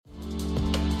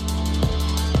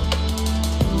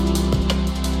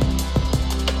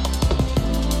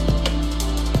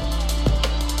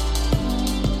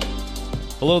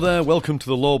Hello there, welcome to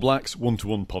the Law Blacks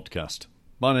One-to-One podcast.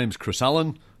 My name's Chris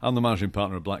Allen, I'm the managing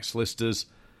partner of Black Solicitors.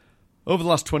 Over the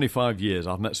last 25 years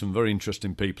I've met some very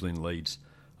interesting people in Leeds,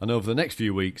 and over the next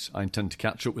few weeks I intend to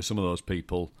catch up with some of those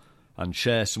people and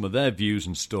share some of their views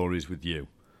and stories with you.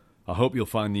 I hope you'll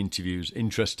find the interviews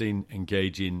interesting,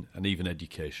 engaging and even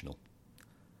educational.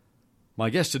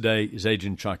 My guest today is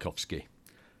Adrian Tchaikovsky.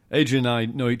 Adrian and I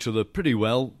know each other pretty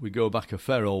well, we go back a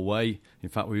fair old way, in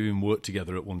fact we even worked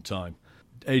together at one time.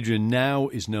 Adrian now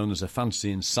is known as a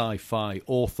fantasy and sci-fi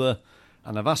author,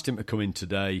 and I've asked him to come in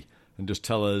today and just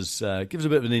tell us, give us a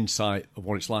bit of an insight of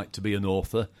what it's like to be an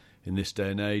author in this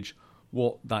day and age,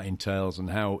 what that entails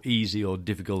and how easy or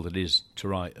difficult it is to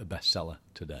write a bestseller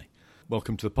today.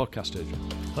 Welcome to the podcast, Adrian.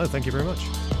 Hello, thank you very much.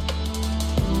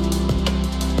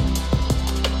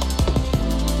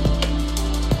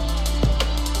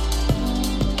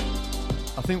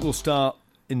 I think we'll start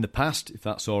in the past, if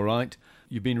that's all right.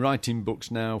 You've been writing books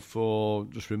now for,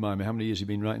 just remind me, how many years have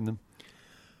you been writing them?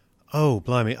 Oh,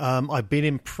 blimey. I've been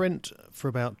in print for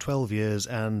about 12 years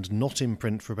and not in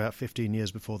print for about 15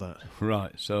 years before that.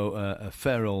 Right, so a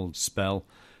fair old spell.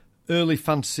 Early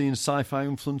fantasy and sci-fi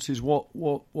influences, what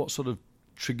sort of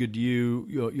triggered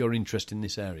your interest in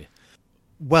this area?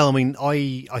 Well, I mean,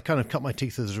 I kind of cut my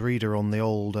teeth as a reader on the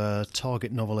old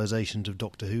Target novelisations of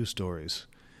Doctor Who stories.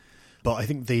 But I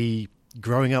think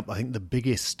growing up, I think the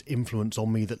biggest influence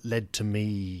on me that led to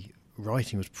me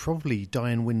writing was probably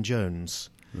Diane Wynne-Jones.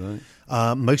 Right.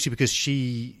 Mostly because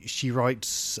she wrote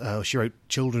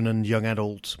children and young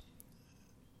adult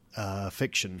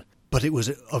fiction, but it was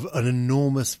of an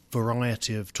enormous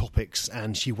variety of topics,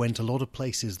 and she went a lot of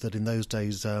places that in those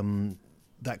days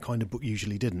that kind of book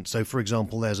usually didn't. So, for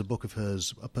example, there's a book of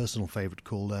hers, a personal favourite,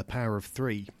 called Power of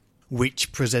Three,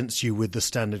 which presents you with the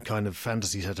standard kind of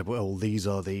fantasy setup. Well, these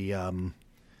are the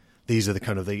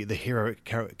kind of the heroic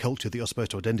culture that you're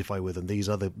supposed to identify with, and these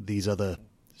other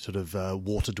sort of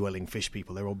water-dwelling fish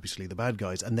people, they're obviously the bad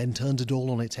guys, and then turns it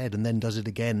all on its head and then does it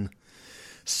again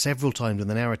several times in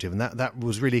the narrative. And that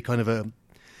was really kind of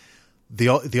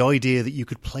the idea that you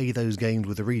could play those games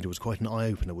with the reader was quite an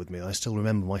eye-opener with me. I still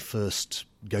remember my first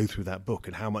go through that book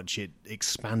and how much it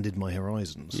expanded my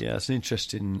horizons. Yeah, it's an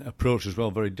interesting approach as well,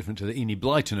 very different to the Enid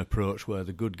Blyton approach, where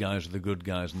the good guys are the good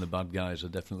guys and the bad guys are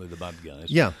definitely the bad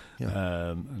guys. Yeah.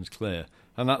 And it's clear.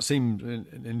 And that seemed,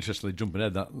 interestingly, jumping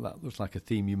ahead, that looks like a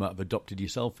theme you might have adopted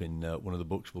yourself in one of the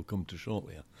books we'll come to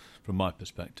shortly, from my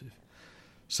perspective.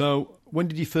 So, when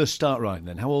did you first start writing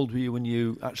then? How old were you when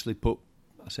you actually put,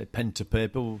 I say, pen to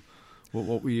paper?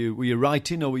 What were you? Were you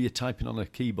writing or were you typing on a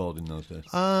keyboard in those days?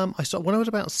 I started when I was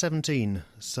about 17,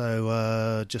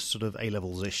 so just sort of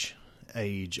A-levels-ish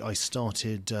age. I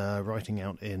started writing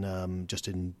out in just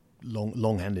in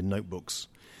longhand in notebooks.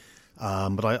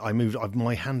 But I moved.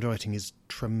 My handwriting is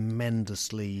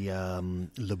tremendously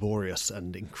laborious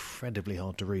and incredibly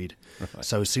hard to read. Right.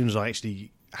 So as soon as I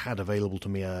actually had available to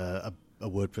me a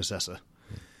word processor,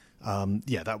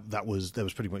 there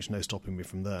was pretty much no stopping me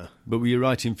from there. But were you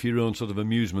writing for your own sort of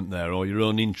amusement there, or your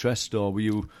own interest, or were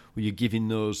you giving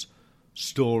those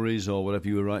stories or whatever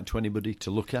you were writing to anybody to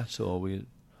look at, or were you?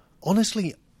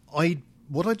 Honestly, I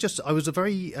was a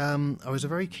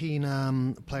very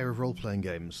keen player of role-playing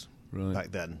games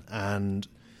back then, and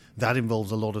that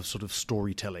involves a lot of sort of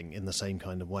storytelling in the same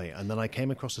kind of way. And then I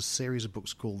came across a series of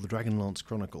books called the Dragonlance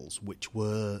Chronicles, which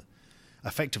were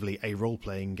effectively a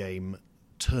role-playing game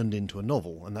turned into a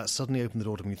novel, and that suddenly opened the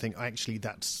door to me to think, actually,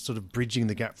 that's sort of bridging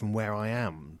the gap from where I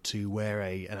am to where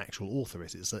an actual author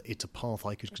is. It's a path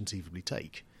I could conceivably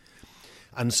take.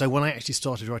 And so when I actually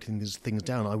started writing these things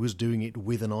down, I was doing it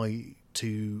with an eye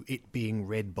to it being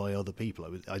read by other people.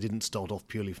 I didn't start off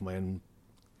purely for my own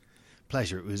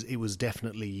pleasure. It was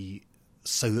definitely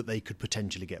so that they could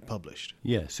potentially get published.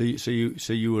 Yeah. So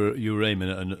you were aiming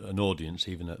at an audience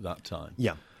even at that time.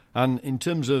 Yeah. And in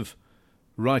terms of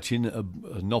writing a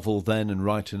novel then and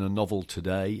writing a novel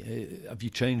today, have you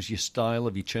changed your style?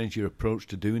 Have you changed your approach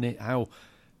to doing it? How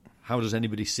does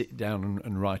anybody sit down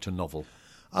and write a novel?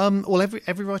 Well,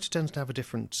 every writer tends to have a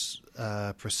different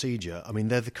procedure. I mean,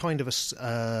 they're the kind of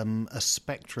a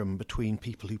spectrum between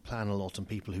people who plan a lot and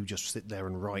people who just sit there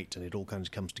and write, and it all kind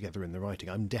of comes together in the writing.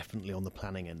 I'm definitely on the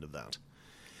planning end of that.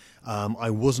 I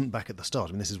wasn't back at the start.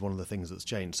 I mean, this is one of the things that's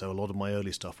changed. So a lot of my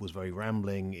early stuff was very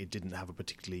rambling. It didn't have a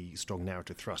particularly strong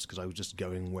narrative thrust because I was just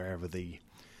going wherever the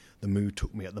mood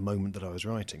took me at the moment that I was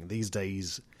writing. These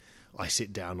days, I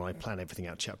sit down and I plan everything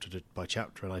out chapter by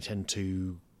chapter, and I tend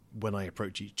to, when I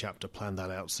approach each chapter, plan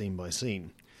that out scene by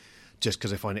scene, just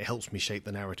because I find it helps me shape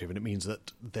the narrative, and it means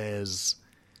that there's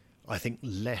I think,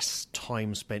 less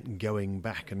time spent going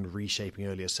back and reshaping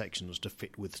earlier sections to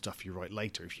fit with stuff you write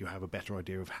later if you have a better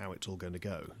idea of how it's all going to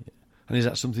go. Yeah. And is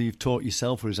that something you've taught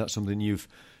yourself, or is that something you've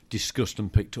discussed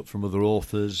and picked up from other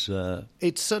authors?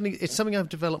 It's something I've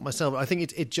developed myself. I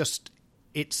think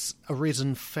it's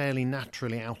arisen fairly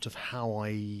naturally out of how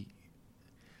I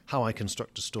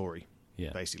construct a story.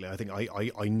 Yeah. Basically, I think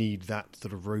I need that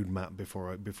sort of roadmap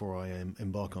before I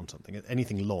embark on something,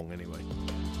 anything long anyway.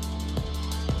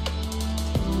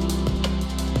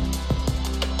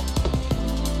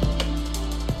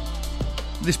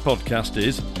 This podcast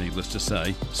is, needless to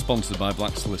say, sponsored by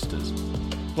Black Solicitors.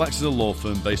 Blacks is a law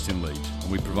firm based in Leeds,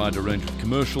 and we provide a range of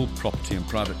commercial, property and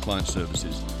private client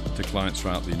services to clients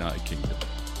throughout the United Kingdom.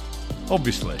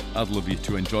 Obviously, I'd love you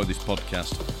to enjoy this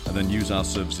podcast and then use our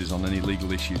services on any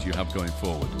legal issues you have going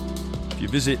forward. If you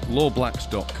visit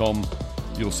lawblacks.com,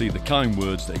 you'll see the kind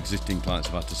words that existing clients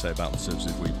have had to say about the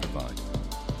services we provide.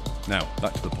 Now,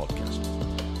 back to the podcast.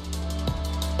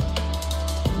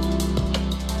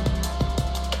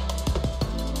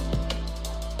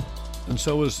 And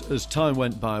so as time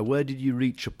went by, where did you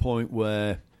reach a point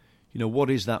where, what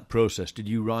is that process? Did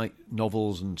you write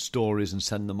novels and stories and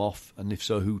send them off? And if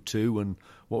so, who to? And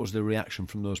what was the reaction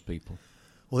from those people?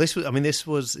 Well, it's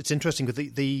interesting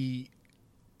because the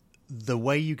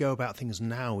way you go about things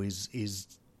now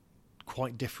is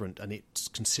quite different, and it's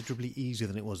considerably easier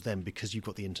than it was then because you've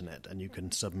got the internet and you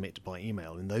can submit by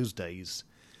email. In those days,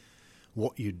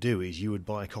 what you'd do is you would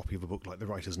buy a copy of a book like the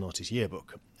Writer's and Artist's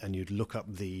Yearbook, and you'd look up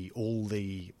all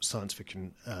the science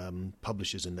fiction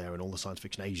publishers in there and all the science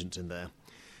fiction agents in there,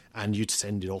 and you'd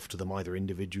send it off to them either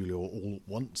individually or all at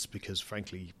once, because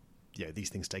frankly, these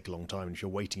things take a long time, and if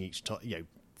you're waiting each time,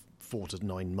 4 to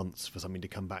 9 months for something to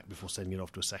come back before sending it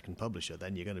off to a second publisher,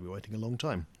 then you're going to be waiting a long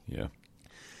time. Yeah.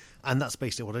 And that's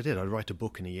basically what I did. I'd write a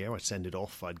book in a year, I'd send it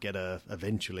off, I'd get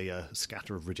eventually a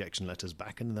scatter of rejection letters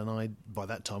back, and then by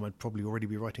that time I'd probably already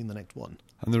be writing the next one.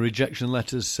 And the rejection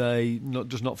letters say,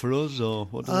 not for us, or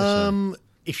what do they say?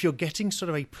 If you're getting sort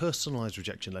of a personalised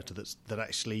rejection letter that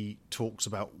actually talks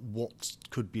about what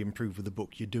could be improved with the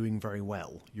book, you're doing very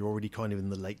well. You're already kind of in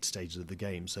the late stages of the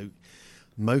game. So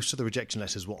most of the rejection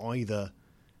letters were either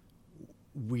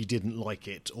we didn't like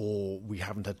it, or we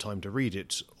haven't had time to read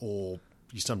it, or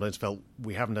you sometimes felt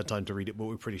we haven't had time to read it, but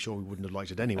we're pretty sure we wouldn't have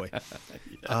liked it anyway.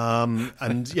 Yeah.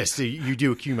 And yes, so you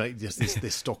do accumulate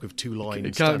this stock of 2 lines.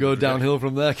 It can't go downhill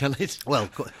from there, can it? Well,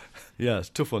 yeah, it's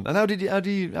a tough one. And how did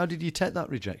you take that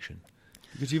rejection?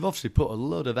 Because you've obviously put a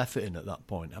load of effort in at that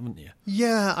point, haven't you?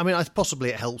 Yeah, I mean, possibly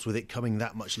it helps with it coming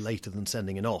that much later than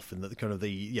sending it off, and that kind of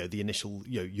the initial,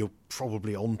 you're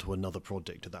probably onto another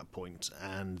project at that point,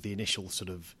 and the initial sort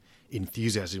of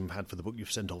enthusiasm you've had for the book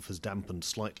you've sent off has dampened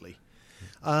slightly.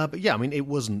 But yeah, I mean, it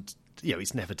wasn't,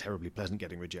 it's never terribly pleasant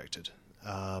getting rejected,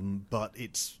 but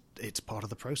it's part of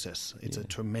the process. It's a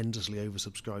tremendously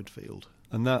oversubscribed field,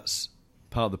 and that's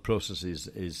part of the process.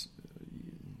 Is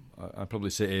I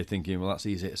probably sit here thinking, well, that's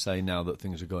easy to say now that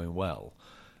things are going well.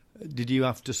 Did you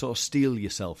have to sort of steel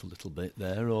yourself a little bit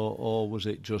there, or was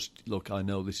it just, look, I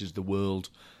know this is the world,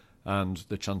 and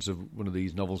the chance of one of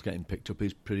these novels getting picked up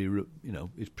is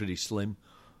pretty slim?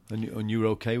 And you were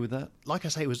okay with that? Like I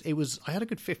say, it was. I had a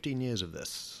good 15 years of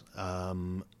this,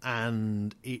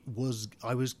 and it was.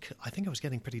 I think I was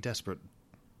getting pretty desperate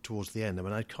towards the end. I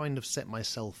mean, I kind of set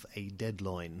myself a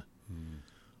deadline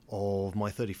of my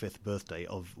 35th birthday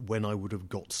of when I would have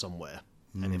got somewhere,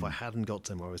 and if I hadn't got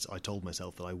somewhere, I told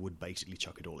myself that I would basically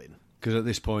chuck it all in. Because at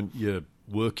this point, you're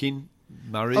working,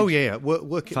 married. Oh yeah,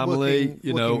 family.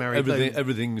 working, married,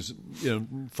 everything's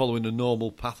following a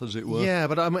normal path, as it were. Yeah,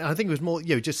 but I think it was more.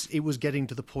 It was getting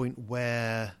to the point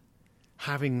where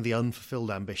having the unfulfilled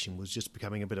ambition was just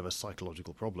becoming a bit of a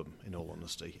psychological problem, in all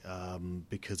honesty,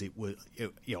 because it was.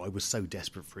 I was so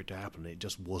desperate for it to happen, it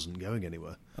just wasn't going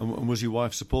anywhere. And was your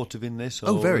wife supportive in this?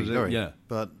 Oh, very, very. Yeah,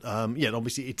 but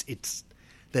obviously it's.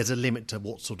 There's a limit to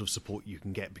what sort of support you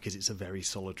can get because it's a very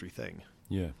solitary thing.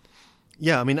 Yeah.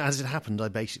 Yeah, I mean, as it happened, I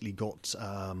basically got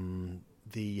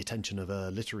the attention of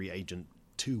a literary agent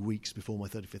 2 weeks before my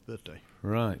 35th birthday.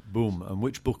 Right, boom. And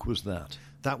which book was that?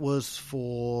 That was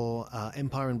for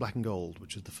Empire in Black and Gold,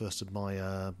 which was the first of my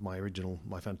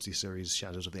fantasy series,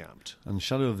 Shadows of the Apt. And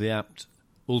Shadow of the Apt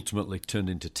ultimately turned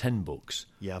into 10 books.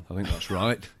 Yeah. I think that's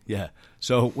right. Yeah.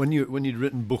 So when you'd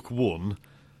written book 1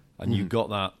 and you got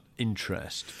that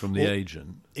interest from the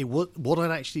agent. It was what I'd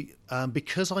actually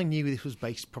because I knew this was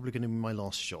probably going to be my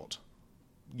last shot.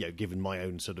 Given my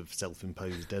own sort of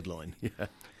self-imposed deadline.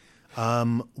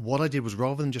 Yeah. What I did was,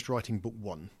 rather than just writing book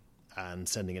 1 and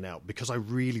sending it out, because I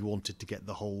really wanted to get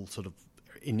the whole sort of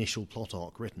initial plot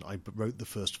arc written. I wrote the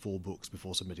first 4 books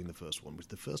before submitting the first one, which is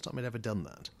the first time I'd ever done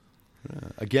that.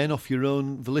 Again, off your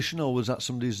own volition, or was that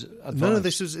somebody's advice? No,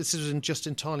 this was just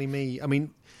entirely me. I mean,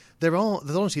 there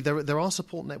are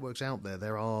support networks out there.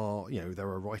 There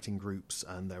are writing groups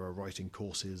and there are writing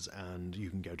courses, and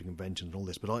you can go to conventions and all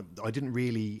this. But I didn't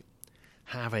really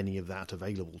have any of that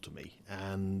available to me.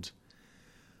 And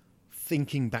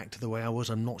thinking back to the way I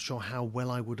was, I'm not sure how well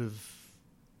I would have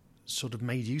sort of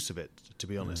made use of it, to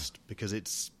be honest, because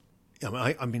it's.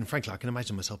 I mean, frankly, I can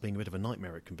imagine myself being a bit of a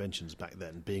nightmare at conventions back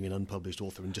then, being an unpublished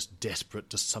author and just desperate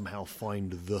to somehow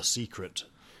find the secret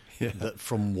that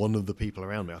from one of the people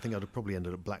around me. I think I'd have probably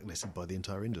ended up blacklisted by the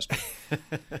entire industry.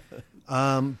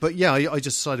 But yeah, I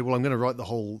just decided, well, I'm going to write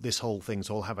this whole thing,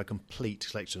 so I'll have a complete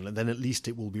collection, and then at least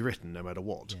it will be written no matter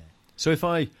what. Yeah. So if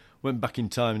I went back in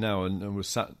time now and was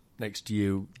sat next to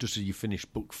you just as you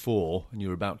finished book 4 and you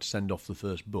were about to send off the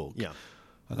first book... Yeah.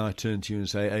 And I turn to you and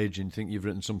say, Adrian, I think you've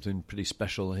written something pretty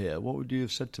special here. What would you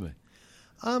have said to me?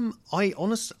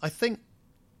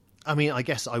 I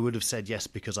guess I would have said yes,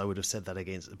 because I would have said that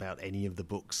about any of the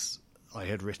books I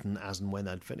had written as and when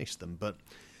I'd finished them. But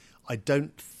I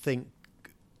don't think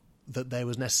that there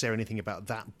was necessarily anything about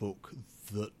that book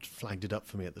that flagged it up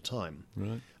for me at the time.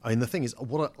 Right. I mean, the thing is,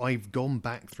 I've gone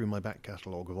back through my back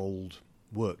catalogue of old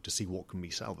work to see what can be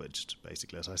salvaged,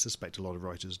 basically, as I suspect a lot of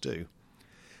writers do.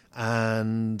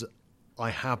 And I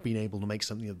have been able to make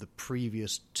something of the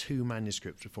previous 2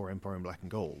 manuscripts before Empire in Black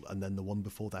and Gold, and then the one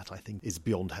before that I think is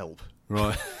beyond help.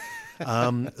 Right.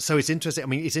 So it's interesting. I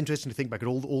mean, it's interesting to think back at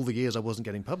all the years I wasn't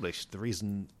getting published. The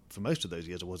reason for most of those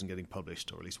years I wasn't getting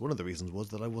published, or at least one of the reasons, was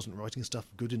that I wasn't writing stuff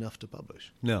good enough to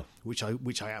publish. No. Which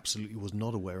I absolutely was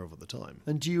not aware of at the time.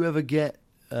 And do you ever get,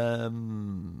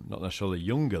 not necessarily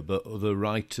younger, but other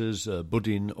writers,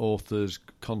 budding authors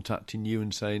contacting you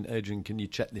and saying, Adrian, can you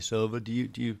check this over?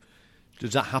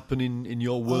 Does that happen in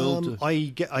your world?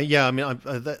 I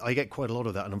get quite a lot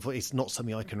of that, and it's not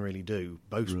something I can really do,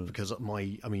 both because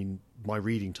my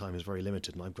reading time is very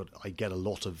limited, and I get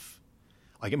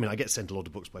sent a lot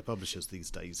of books by publishers these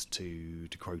days to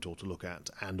quote or to look at,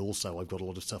 and also I've got a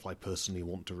lot of stuff I personally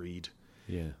want to read.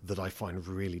 Yeah. That I find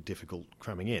really difficult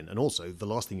cramming in. And also, the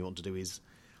last thing you want to do is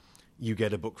you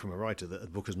get a book from a writer that a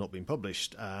book has not been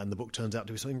published, and the book turns out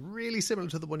to be something really similar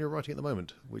to the one you're writing at the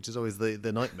moment, which is always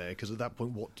the nightmare, because at that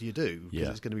point, what do you do? Because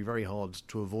it's going to be very hard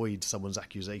to avoid someone's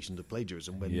accusation of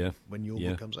plagiarism when your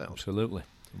book comes out. Absolutely.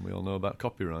 And we all know about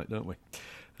copyright, don't we?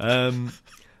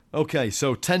 Okay,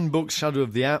 so 10 books, Shadow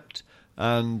of the Apt,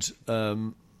 and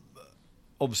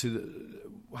obviously,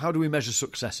 how do we measure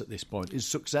success at this point? Is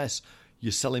success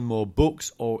you're selling more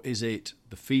books, or is it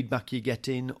the feedback you're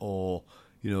getting, or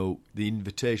the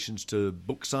invitations to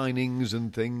book signings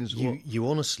and things? You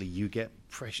honestly, you get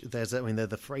pressure. There's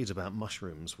the phrase about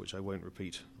mushrooms, which I won't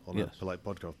repeat on a polite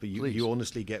podcast, but you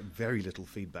honestly get very little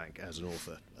feedback as an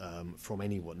author from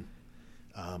anyone.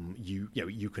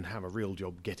 You can have a real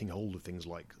job getting hold of things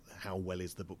like how well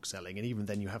is the book selling, and even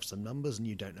then you have some numbers and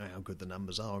you don't know how good the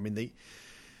numbers are. I mean,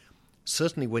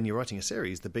 certainly when you're writing a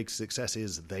series, the big success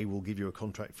is they will give you a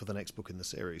contract for the next book in the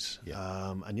series.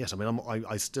 Yeah. And yes, I mean,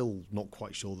 I'm still not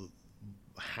quite sure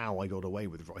how I got away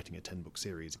with writing a 10-book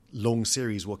series. Long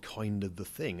series were kind of the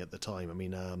thing at the time. I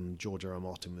mean, George R. R.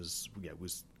 Martin was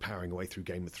powering away through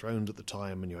Game of Thrones at the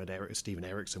time, and you had Stephen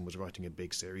Erickson was writing a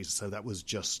big series, so that was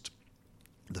just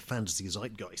the fantasy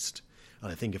zeitgeist.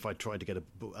 And I think if I tried to get a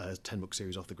 10-book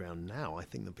series off the ground now, I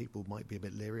think that people might be a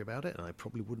bit leery about it, and I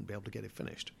probably wouldn't be able to get it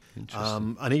finished.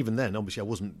 Interesting. And even then, obviously, I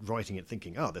wasn't writing it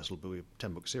thinking, this will be a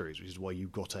 10-book series, which is why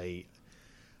you've got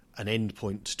an end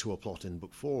point to a plot in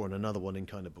book 4, and another one in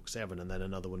kind of book 7, and then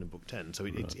another one in book 10. So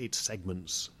it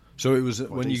segments. So it was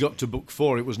when you got to book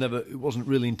 4, it wasn't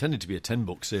really intended to be a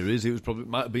 10-book series. It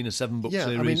might have been a 7-book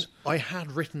series. I mean, I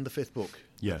had written the 5th book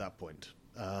at that point.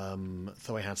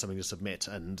 So I had something to submit,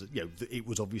 and it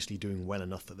was obviously doing well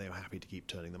enough that they were happy to keep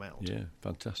turning them out. Yeah,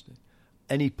 fantastic.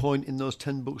 Any point in those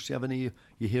 10 books, do you have any?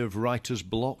 You hear of writer's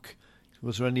block?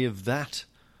 Was there any of that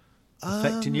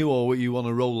affecting you, or were you on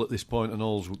a roll at this point and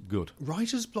all's good?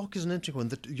 Writer's block is an interesting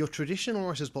one. Your traditional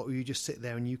writer's block, where you just sit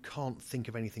there and you can't think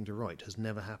of anything to write, has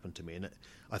never happened to me, and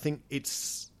I think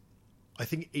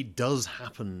it does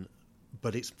happen.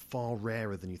 But it's far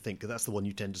rarer than you think, because that's the one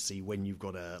you tend to see when you've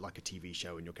got a TV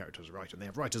show and your character's a writer, and they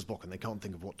have writer's block and they can't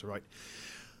think of what to write.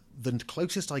 The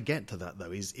closest I get to that,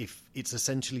 though, is if it's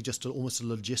essentially just almost a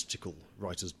logistical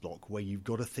writer's block where you've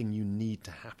got a thing you need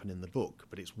to happen in the book,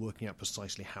 but it's working out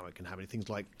precisely how it can happen. Things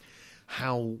like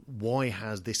why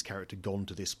has this character gone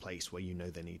to this place where you know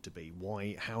they need to be?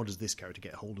 How does this character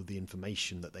get hold of the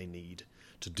information that they need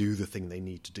to do the thing they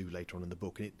need to do later on in the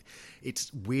book? And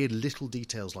it's weird little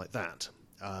details like that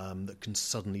that can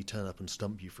suddenly turn up and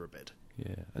stump you for a bit.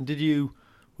 Yeah. And did you,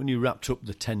 when you wrapped up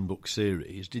the 10-book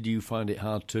series, did you find it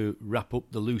hard to wrap up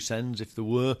the loose ends if there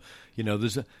were? You know,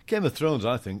 there's a Game of Thrones,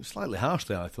 I think, slightly harsh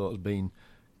there, I thought, has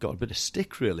got a bit of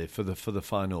stick, really, for the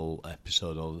final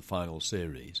episode or the final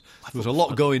series. There was a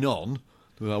lot going on.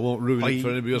 I won't ruin it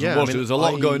for anybody else who watched it. There's a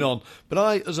lot going on. But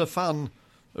I, as a fan,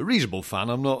 a reasonable fan,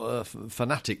 I'm not a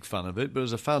fanatic fan of it, but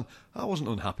as a fan, I wasn't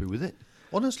unhappy with it.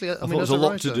 Honestly, I mean, thought there was a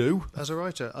lot to do. As a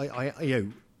writer,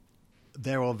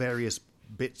 there are various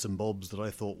bits and bobs that I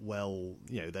thought, well,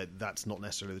 that's not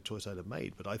necessarily the choice I'd have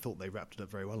made, but I thought they wrapped it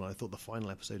up very well, and I thought the final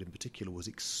episode in particular was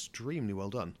extremely well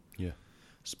done. Yeah.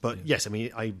 But yes, I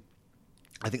mean, I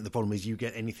think the problem is you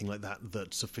get anything like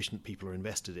that sufficient people are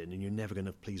invested in, and you're never going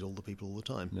to please all the people all the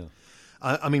time. No.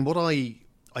 I mean, what I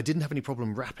didn't have any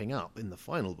problem wrapping up in the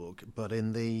final book, but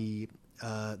in the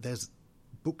there's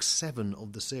book 7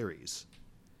 of the series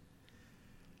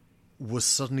was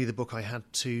suddenly the book I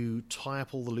had to tie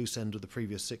up all the loose end of the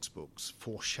previous 6 books,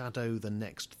 foreshadow the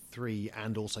next 3,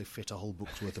 and also fit a whole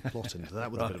book's worth of plot into.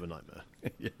 That was a bit of a nightmare.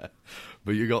 Yeah,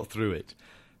 but you got through it.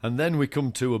 And then we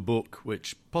come to a book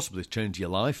which possibly changed your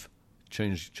life,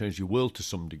 changed your world to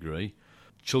some degree,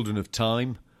 Children of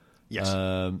Time. Yes.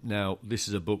 Now, this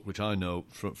is a book which I know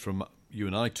from you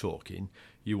and I talking,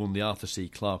 you won the Arthur C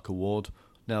Clarke Award.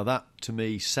 Now, that, to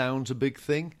me, sounds a big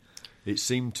thing. It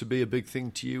seemed to be a big thing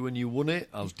to you when you won it.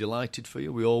 I was delighted for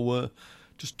you. We all were.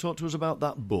 Just talk to us about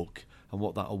that book and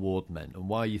what that award meant and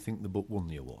why you think the book won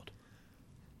the award.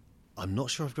 I'm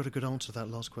not sure I've got a good answer to that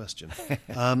last question.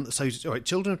 All right,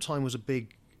 Children of Time was a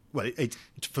big... Well,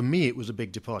 for me, it was a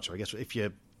big departure. I guess if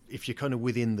you're kind of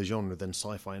within the genre, then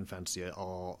sci-fi and fantasy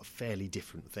are fairly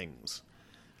different things.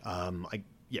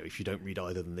 If you don't read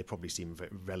either, then they probably seem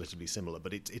relatively similar.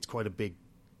 But it's quite a big...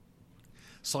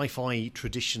 Sci-fi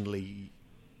traditionally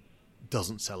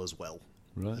doesn't sell as well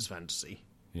as fantasy.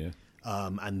 Yeah.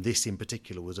 And this in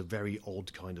particular was a very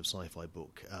odd kind of sci-fi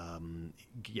book.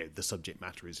 The subject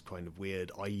matter is kind of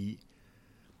weird. I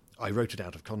wrote it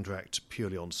out of contract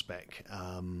purely on spec.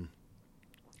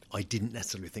 I didn't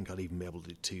necessarily think I'd even be able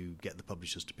to get the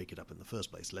publishers to pick it up in the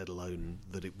first place, let alone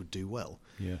that it would do well.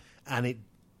 Yeah. And it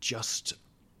just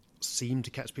seemed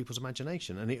to catch people's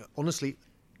imagination. And it honestly...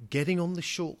 Getting on the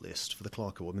shortlist for the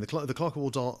Clarke Award. I mean, the Clarke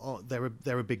Awards they're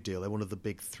a big deal. They're one of the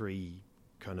big 3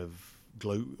 kind of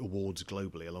awards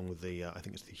globally, along with the I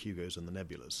think it's the Hugos and the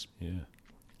Nebulas. Yeah,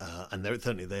 and they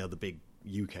are the big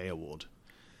UK award.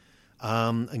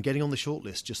 And getting on the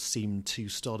shortlist just seemed to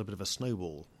start a bit of a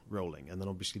snowball rolling, and then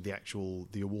obviously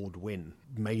the award win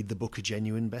made the book a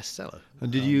genuine bestseller. And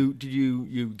did you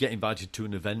get invited to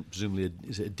an event? Presumably,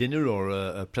 is it a dinner or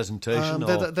a presentation?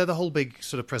 They're the whole big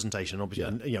sort of presentation. Obviously,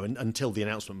 and, until the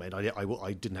announcement made,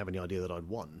 I didn't have any idea that I'd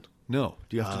won. No.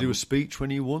 Do you have to do a speech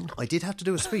when you won? I did have to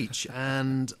do a speech,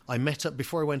 and I met up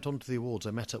before I went on to the awards.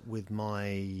 I met up with my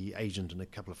agent and a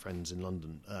couple of friends in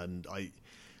London, and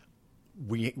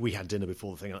we had dinner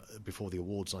before the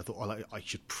awards, and I thought, well, I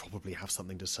should probably have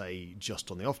something to say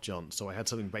just on the off chance. So I had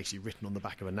something basically written on the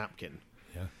back of a napkin,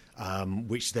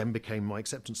 which then became my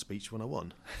acceptance speech when I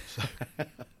won. So.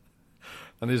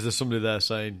 And is there somebody there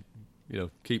saying,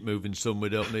 keep moving, son? We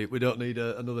don't need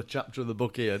another chapter of the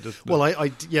book here.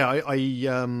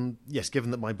 Yes.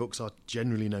 Given that my books are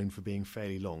generally known for being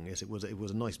fairly long, yes, it was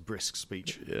a nice brisk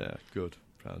speech. Yeah, good.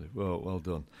 Proud of you. Well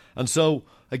done. And so,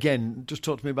 again, just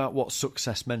talk to me about what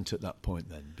success meant at that point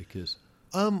then, because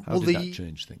how did that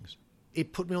change things?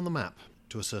 It put me on the map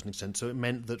to a certain extent. So it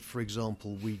meant that, for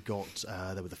example, we got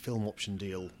there was a film option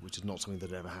deal, which is not something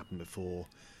that had ever happened before.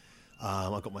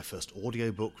 I got my first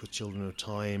audio book with Children of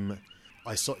Time.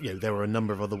 I saw, there were a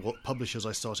number of other publishers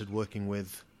I started working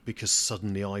with because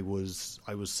suddenly I was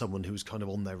someone who was kind of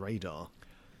on their radar.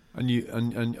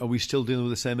 And are we still dealing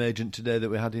with the same agent today that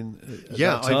we had at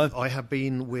that time? I have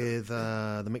been with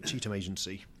the Mick Cheetham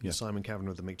Agency, Simon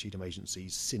Kavanagh of the Mick Cheetham Agency,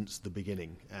 since the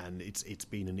beginning, and it's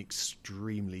been an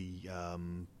extremely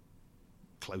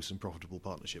close and profitable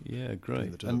partnership. Yeah,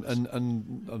 great.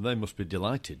 And they must be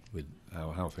delighted with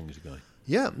how things are going.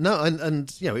 Yeah, no,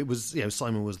 and it was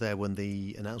Simon was there when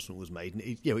the announcement was made, and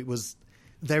it was.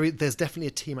 There's definitely a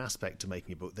team aspect to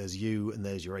making a book. There's you, and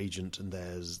there's your agent, and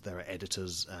there are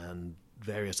editors and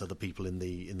various other people in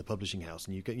the publishing house,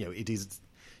 and it is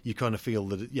you kind of feel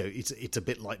that it's a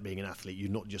bit like being an athlete.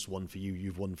 You've not just won for you;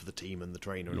 you've won for the team and the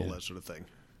trainer and all that sort of thing.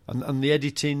 And the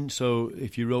editing. So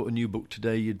if you wrote a new book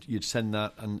today, you'd send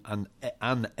that, and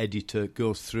an editor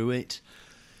goes through it,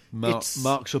 marks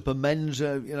up amends.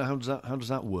 How does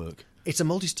that work? It's a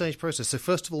multi-stage process. So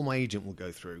first of all, my agent will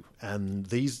go through,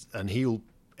 and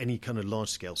any kind of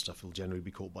large-scale stuff will generally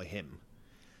be caught by him.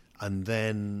 And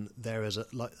then there is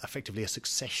effectively a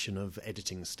succession of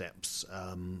editing steps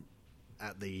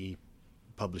at the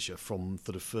publisher, from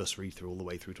sort of first read-through all the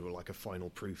way through to like a final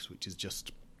proofs, which is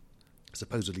just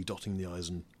supposedly dotting the I's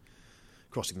and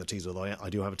crossing the T's, although I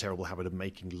do have a terrible habit of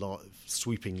making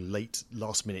sweeping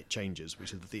last-minute changes,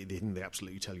 which is the thing they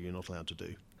absolutely tell you you're not allowed to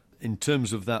do. In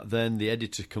terms of that, then the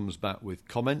editor comes back with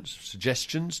comments,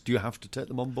 suggestions. Do you have to take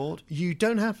them on board? You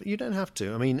don't have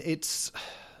to. I mean, it's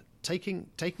taking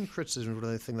criticism is one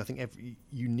of the things I think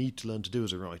you need to learn to do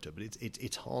as a writer, but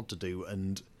it's hard to do.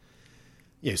 And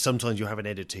sometimes you have an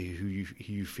editor who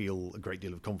you feel a great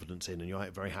deal of confidence in, and you're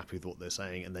very happy with what they're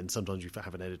saying. And then sometimes you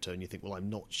have an editor and you think, well,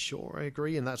 I'm not sure I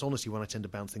agree. And that's honestly when I tend to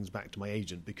bounce things back to my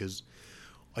agent, because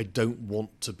I don't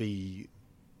want to be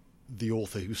the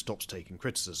author who stops taking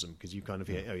criticism, because you kind of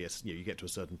hear, you get to a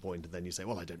certain point and then you say,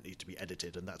 well, I don't need to be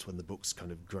edited, and that's when the books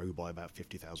kind of grow by about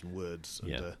 50,000 words,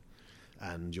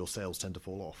 and your sales tend to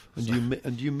fall off. And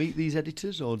do you meet these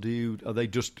editors, or are they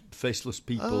just faceless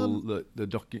people that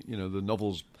the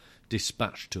novels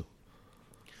dispatched to?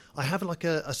 I have like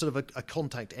a sort of a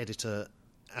contact editor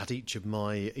at each of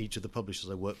the publishers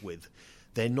I work with.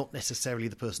 They're not necessarily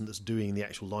the person that's doing the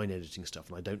actual line editing stuff,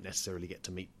 and I don't necessarily get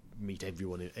to meet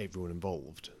everyone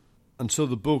involved. And so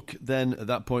the book then, at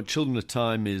that point, Children of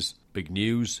Time is big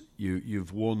news.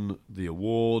 You've won the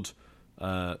award,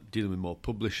 dealing with more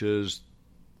publishers.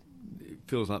 It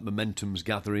feels like momentum's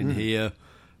gathering here.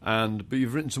 But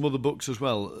you've written some other books as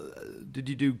well. Did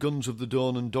you do Guns of the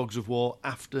Dawn and Dogs of War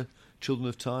after Children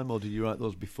of Time, or did you write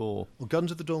those before? Well,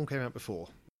 Guns of the Dawn came out before.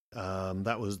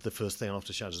 That was the first thing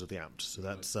after Shadows of the Apt. So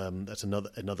that's another.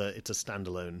 It's a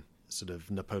standalone sort of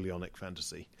Napoleonic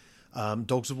fantasy.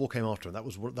 Dogs of War came after, and that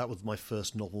was my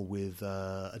first novel with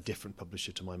a different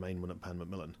publisher to my main one at Pan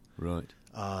Macmillan. Right.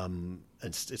 And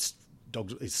it's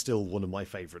still one of my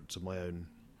favourites of my own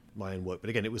work. But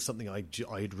again, it was something I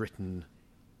had written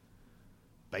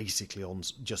basically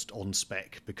on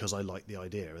spec because I liked the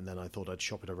idea, and then I thought I'd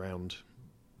shop it around.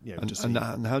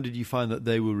 And how did you find that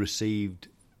they were received?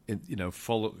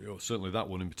 Certainly that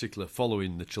one in particular,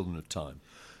 following the Children of Time.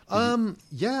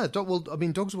 Dogs of War,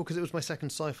 because it was my second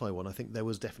sci-fi one, I think there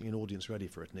was definitely an audience ready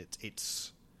for it, and it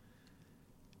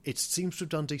seems to have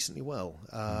done decently well.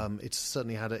 It's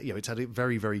certainly had a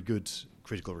very, very good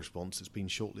critical response. It's been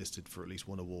shortlisted for at least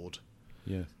one award.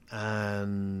 Yeah,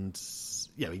 and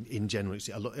in general,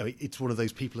 it's one of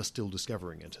those people are still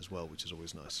discovering it as well, which is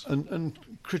always nice. And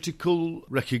critical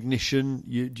recognition.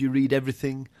 Do you read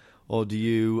everything? Or do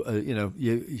you,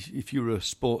 if you were a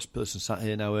sports person sat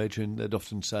here now, Adrian, they'd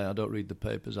often say, I don't read the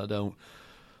papers, I don't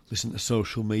listen to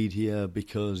social media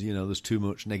because, there's too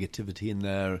much negativity in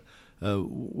there.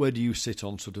 Where do you sit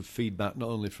on sort of feedback, not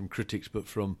only from critics, but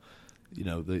from,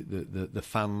 the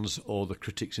fans or the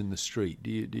critics in the street?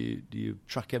 Do you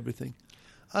track everything?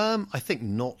 I think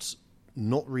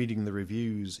not reading the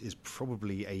reviews is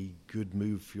probably a good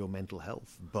move for your mental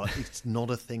health, but it's not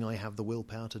a thing I have the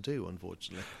willpower to do,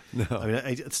 unfortunately.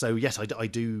 No. Yes, I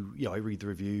do. I read the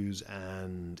reviews,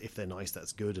 and if they're nice,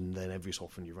 that's good. And then every so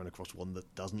often you run across one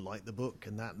that doesn't like the book,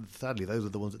 and sadly, those are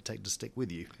the ones that take to stick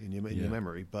with you in your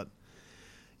memory. But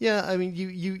yeah,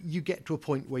 you get to a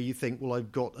point where you think, well,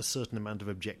 I've got a certain amount of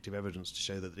objective evidence to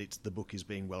show that the book is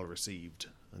being well received.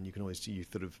 And you can always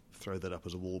sort of throw that up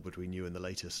as a wall between you and the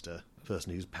latest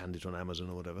person who's panned it on Amazon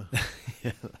or whatever.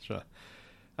 Yeah, that's right.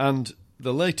 And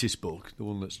the latest book, the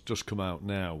one that's just come out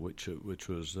now, which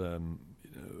was another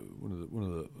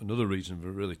reason for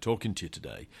really talking to you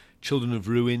today, Children of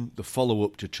Ruin, the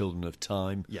follow-up to Children of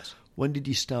Time. Yes. When did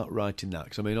you start writing that?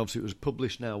 Because obviously it was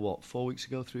published now, 4 weeks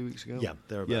ago, 3 weeks ago? Yeah,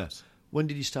 thereabouts. Yeah. When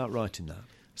did you start writing that?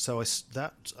 So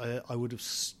I would have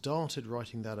started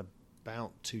writing that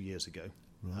about 2 years ago.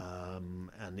 Right.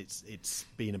 And it's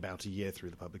been about a year through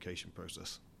the publication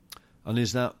process. And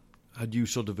had you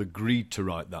sort of agreed to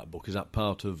write that book? Is that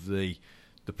part of the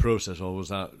process, or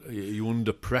are you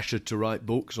under pressure to write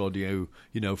books, or do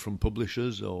you from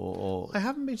publishers, or? I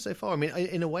haven't been so far. I mean,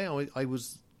 in a way, I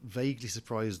was vaguely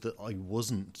surprised that I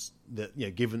wasn't. That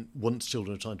given once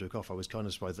Children of Time took off, I was kind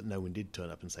of surprised that no one did turn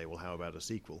up and say, "Well, how about a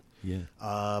sequel?" Yeah.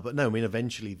 But no, I mean,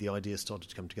 eventually the idea started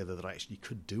to come together that I actually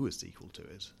could do a sequel to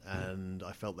it, and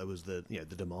I felt there was the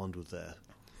demand was there.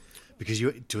 because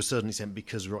you, to a certain extent,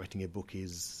 because writing a book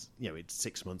is, it's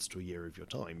 6 months to a year of your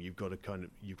time. You've got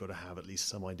to have at least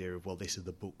some idea of, well, this is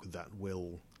the book that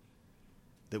will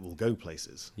go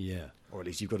places. Yeah. Or at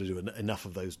least you've got to do enough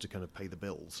of those to kind of pay the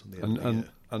bills.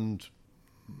 And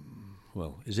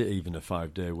well, is it even a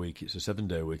 5-day week? It's a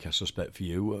 7-day week, I suspect, for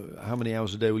you. How many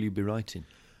hours a day will you be writing?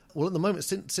 Well, at the moment,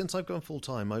 since I've gone full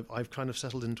time, I've kind of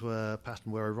settled into a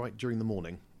pattern where I write during the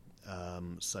morning.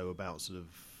 So about sort of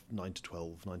 9 to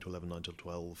 11, 9 to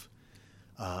 12.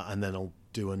 And then I'll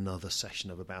do another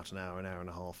session of about an hour and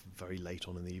a half very late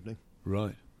on in the evening.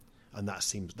 Right. And that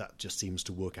just seems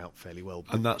to work out fairly well.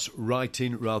 And that's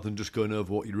writing rather than just going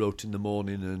over what you wrote in the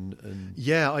morning and...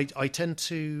 Yeah, I tend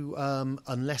to,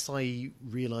 unless I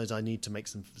realise I need to make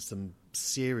some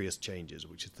serious changes,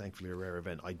 which is thankfully a rare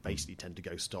event, I basically tend to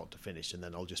go start to finish, and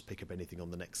then I'll just pick up anything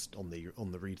on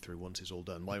the read through once it's all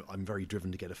done. I'm very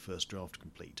driven to get a first draft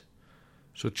complete.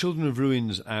 So Children of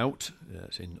Ruin's out.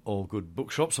 It's in all good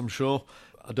bookshops, I'm sure.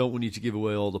 I don't want you to give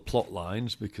away all the plot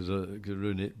lines because I could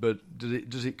ruin it, but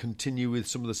does it continue with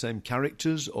some of the same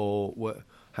characters, or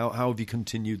how have you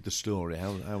continued the story?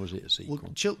 How was it a sequel?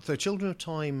 Well, so Children of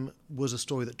Time was a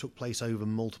story that took place over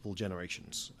multiple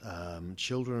generations.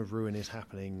 Children of Ruin is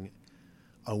happening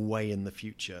away in the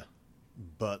future,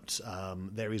 but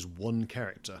there is one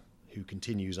character who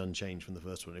continues unchanged from the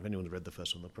first one. If anyone's read the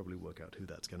first one, they'll probably work out who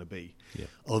that's going to be. Yeah.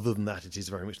 Other than that, it is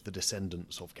very much the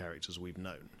descendants of characters we've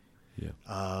known. Yeah.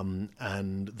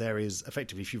 And there is,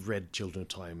 effectively, if you've read Children of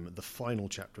Time, the final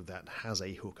chapter of that has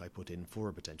a hook I put in for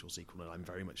a potential sequel, and I'm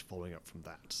very much following up from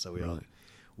that. So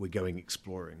we're going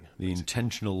exploring. The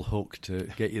intentional hook to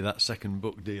get you that second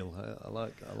book deal. I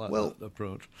like that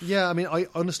approach. Yeah, I mean,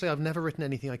 I've never written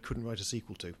anything I couldn't write a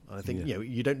sequel to. And I think,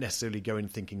 you don't necessarily go in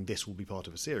thinking this will be part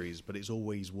of a series, but it's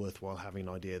always worthwhile having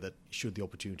an idea that should the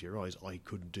opportunity arise, I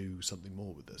could do something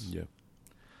more with this. Yeah.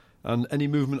 And any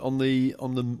movement on the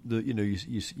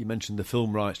you mentioned the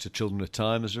film rights to Children of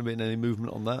Time. Has there been any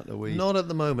movement on that? Not at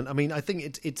the moment. I mean, I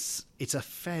think it's a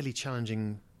fairly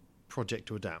challenging project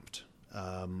to adapt.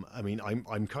 I mean,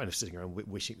 I'm kind of sitting around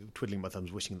twiddling my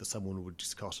thumbs, wishing that someone would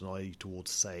just cast an eye towards,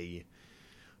 say,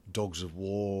 Dogs of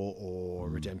War or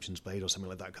Redemption's Blade or something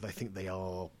like that, because I think they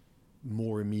are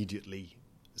more immediately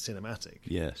cinematic.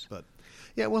 Yes, but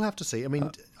yeah, we'll have to see. I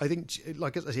mean, I think,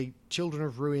 like I say, Children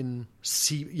of Ruin,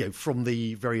 from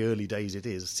the very early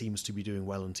days, seems to be doing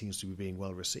well and seems to be being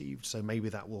well received. So maybe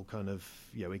that will kind of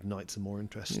ignite some more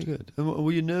interest. Yeah, good. And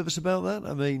were you nervous about that?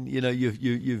 I mean,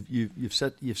 you've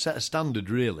set a standard,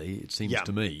 really. It seems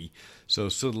to me. So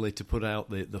suddenly to put out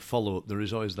the follow up, there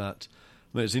is always that.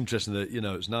 I mean, it's interesting that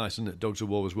it's nice, isn't it? Dogs of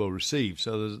War was well received,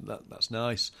 so that's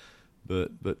nice.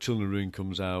 But Children of Ruin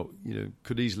comes out,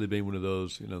 could easily be one of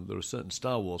those. There are certain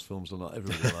Star Wars films that not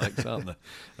everybody likes, aren't there?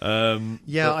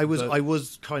 I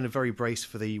was kind of very braced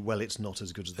for it's not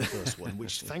as good as the first one,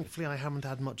 which thankfully I haven't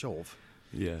had much of.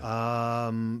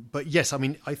 Yeah. But yes, I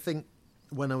mean, I think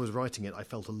when I was writing it, I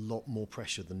felt a lot more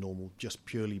pressure than normal, just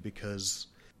purely because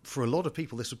for a lot of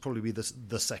people, this would probably be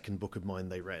the second book of mine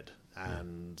they read.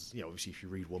 And obviously, if you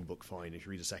read one book, fine. If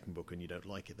you read a second book and you don't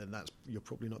like it, then you're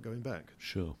probably not going back.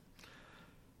 Sure.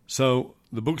 So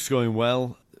the book's going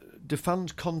well. Do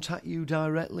fans contact you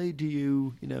directly? Do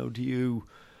you?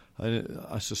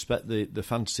 I suspect the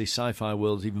fantasy sci-fi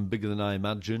world is even bigger than I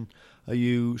imagine. Are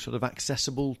you sort of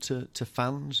accessible to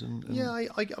fans? Yeah,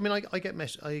 I get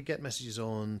messages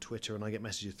on Twitter and I get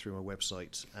messages through my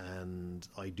website, and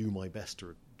I do my best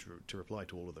to reply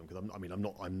to all of them, because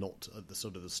I'm not at the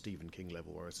sort of the Stephen King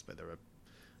level where I suspect there are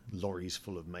lorries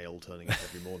full of mail turning up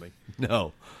every morning.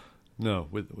 No,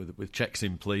 with checks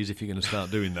in, please, if you're going to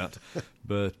start doing that.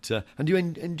 But and do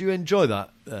you enjoy that,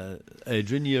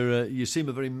 Adrian? You seem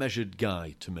a very measured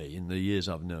guy to me. In the years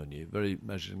I've known you, very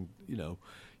measured.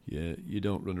 You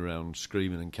don't run around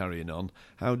screaming and carrying on.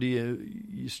 How do you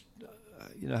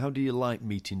how do you like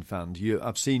meeting fans?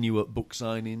 I've seen you at book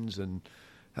signings, and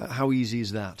how easy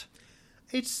is that?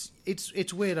 It's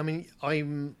weird. I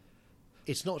mean,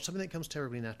 it's not something that comes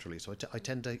terribly naturally. So I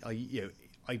tend to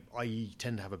I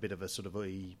tend to have a bit of a sort of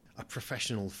a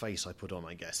professional face I put on,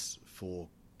 I guess, for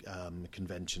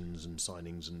conventions and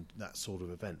signings and that sort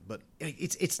of event. But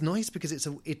it's nice because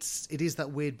it is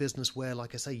that weird business where,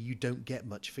 like I say, you don't get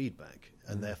much feedback,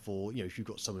 and therefore, if you've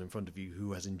got someone in front of you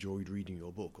who has enjoyed reading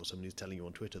your book, or someone who's telling you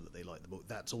on Twitter that they like the book,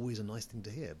 that's always a nice thing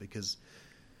to hear, because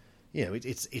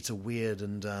it's a weird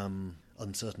and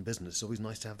uncertain business. It's always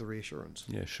nice to have the reassurance.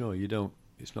 Yeah, sure.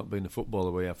 It's not being a footballer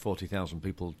where you have 40,000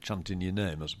 people chanting your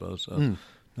name, I suppose. So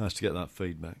nice to get that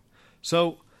feedback.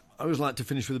 So I always like to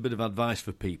finish with a bit of advice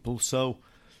for people. So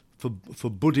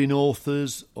for budding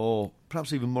authors, or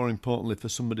perhaps even more importantly for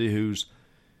somebody who's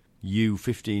you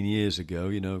 15 years ago,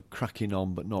 you know, cracking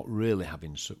on but not really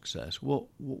having success.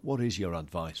 What is your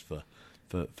advice for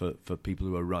people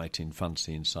who are writing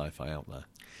fantasy and sci-fi out there?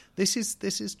 This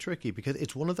is tricky because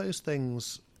it's one of those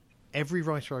things. Every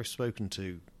writer I've spoken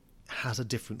to has a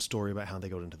different story about how they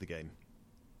got into the game,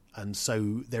 and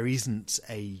so there isn't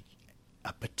a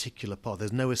particular path.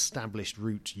 There's no established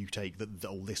route you take that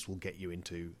this will get you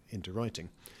into writing.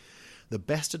 The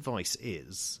best advice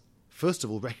is, first of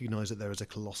all, recognise that there is a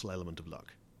colossal element of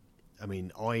luck. I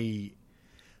mean,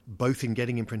 both in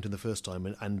getting in print in the first time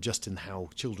and just in how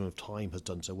Children of Time has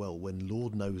done so well, when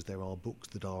Lord knows there are books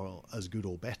that are as good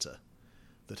or better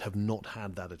that have not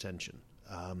had that attention.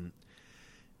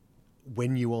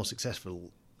 When you are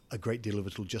successful, a great deal of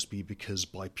it will just be because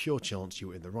by pure chance you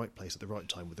were in the right place at the right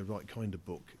time with the right kind of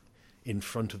book, in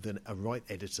front of a right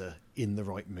editor, in the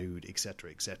right mood,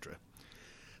 etc., etc.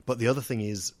 But the other thing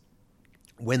is,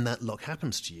 when that luck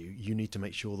happens to you, you need to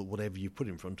make sure that whatever you put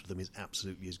in front of them is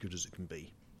absolutely as good as it can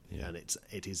be. Yeah. And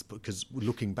it is because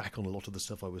looking back on a lot of the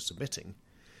stuff I was submitting,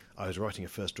 I was writing a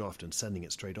first draft and sending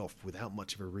it straight off without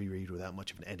much of a reread, without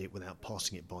much of an edit, without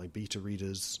passing it by beta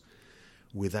readers,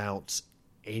 without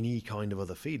any kind of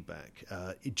other feedback,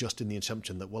 just in the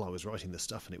assumption that, well, I was writing this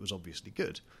stuff and it was obviously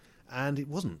good. And it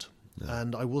wasn't. No.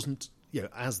 And I wasn't,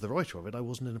 as the writer of it, I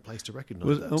wasn't in a place to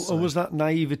recognise that. So. Was that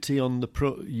naivety on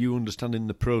you understanding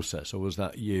the process, or was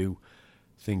that you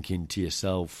thinking to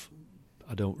yourself,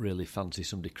 I don't really fancy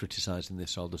somebody criticising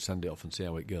this, I'll just send it off and see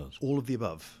how it goes? All of the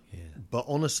above. Yeah. But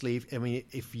honestly,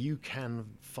 if you can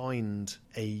find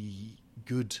a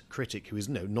good critic who is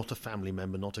not a family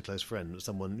member, not a close friend,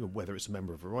 someone, whether it's a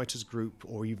member of a writers group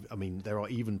or even, there are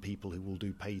even people who will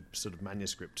do paid sort of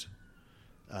manuscript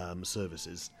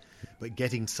services, but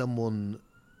getting someone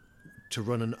to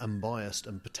run an unbiased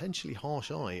and potentially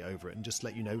harsh eye over it and just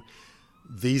let you know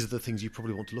these are the things you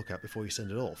probably want to look at before you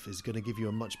send it off is going to give you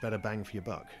a much better bang for your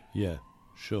buck. Yeah,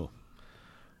 sure.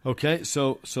 Okay,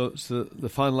 so the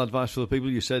final advice for the people,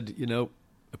 you said,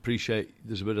 appreciate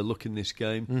there's a bit of luck in this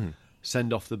game. Mm-hmm.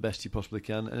 Send off the best you possibly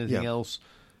can. Anything else?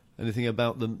 Anything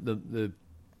about the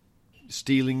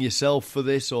steeling yourself for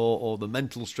this, or the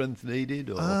mental strength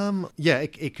needed? Or?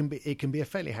 It can be a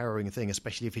fairly harrowing thing,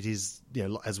 especially if it is,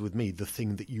 as with me, the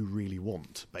thing that you really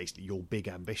want, basically your big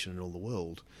ambition in all the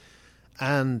world.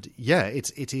 And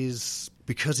it is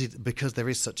because there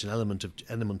is such an element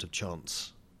of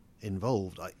chance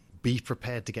involved. Be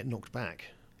prepared to get knocked back.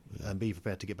 And be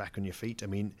prepared to get back on your feet. I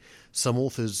mean, some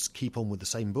authors keep on with the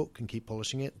same book and keep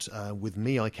polishing it. With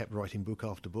me, I kept writing book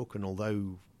after book, and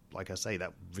although, like I say,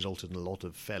 that resulted in a lot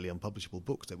of fairly unpublishable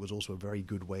books, it was also a very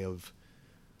good way of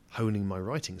honing my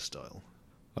writing style.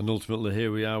 And ultimately,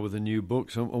 here we are with a new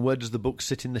book. So, and where does the book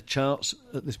sit in the charts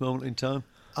at this moment in time?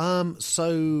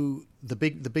 So the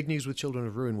big news with Children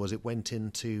of Ruin was it went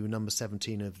into number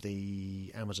 17 of the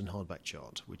Amazon hardback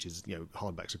chart, which is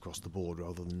hardbacks across the board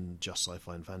rather than just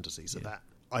sci-fi and fantasy. So that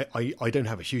I don't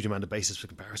have a huge amount of basis for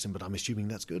comparison, but I'm assuming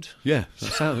that's good. Yeah,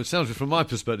 it sounds from my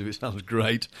perspective, it sounds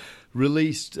great.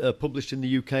 Released, published in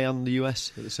the UK and the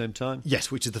US at the same time.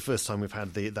 Yes, which is the first time we've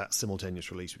had that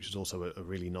simultaneous release, which is also a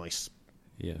really nice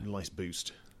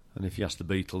boost. And if you ask the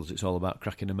Beatles, it's all about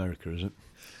cracking America, is it?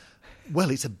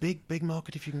 Well, it's a big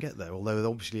market if you can get there, although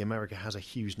obviously America has a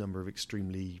huge number of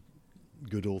extremely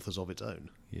good authors of its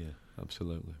own. Yeah,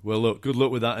 absolutely. Well, look, good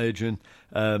luck with that, Adrian.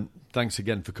 Thanks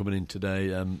again for coming in today.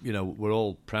 We're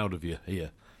all proud of you here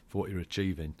for what you're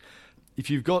achieving. If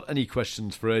you've got any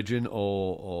questions for Adrian,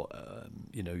 or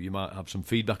you might have some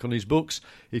feedback on his books,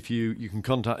 if you can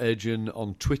contact Adrian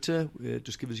on Twitter.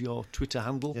 Just give us your Twitter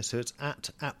handle. Yes, so it's at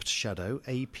AptShadow,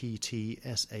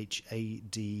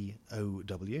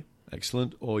 APTSHADOW.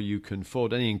 Excellent. Or you can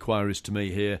forward any inquiries to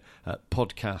me here at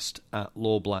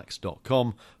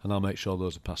podcast@lawblacks.com, and I'll make sure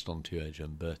those are passed on to you,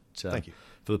 Adrian. But thank you.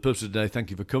 For the purpose of today,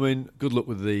 thank you for coming. Good luck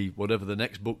with whatever the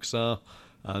next books are,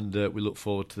 and we look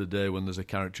forward to the day when there's a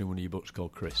character in one of your books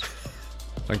called Chris.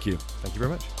 Thank you. Thank you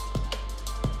very much.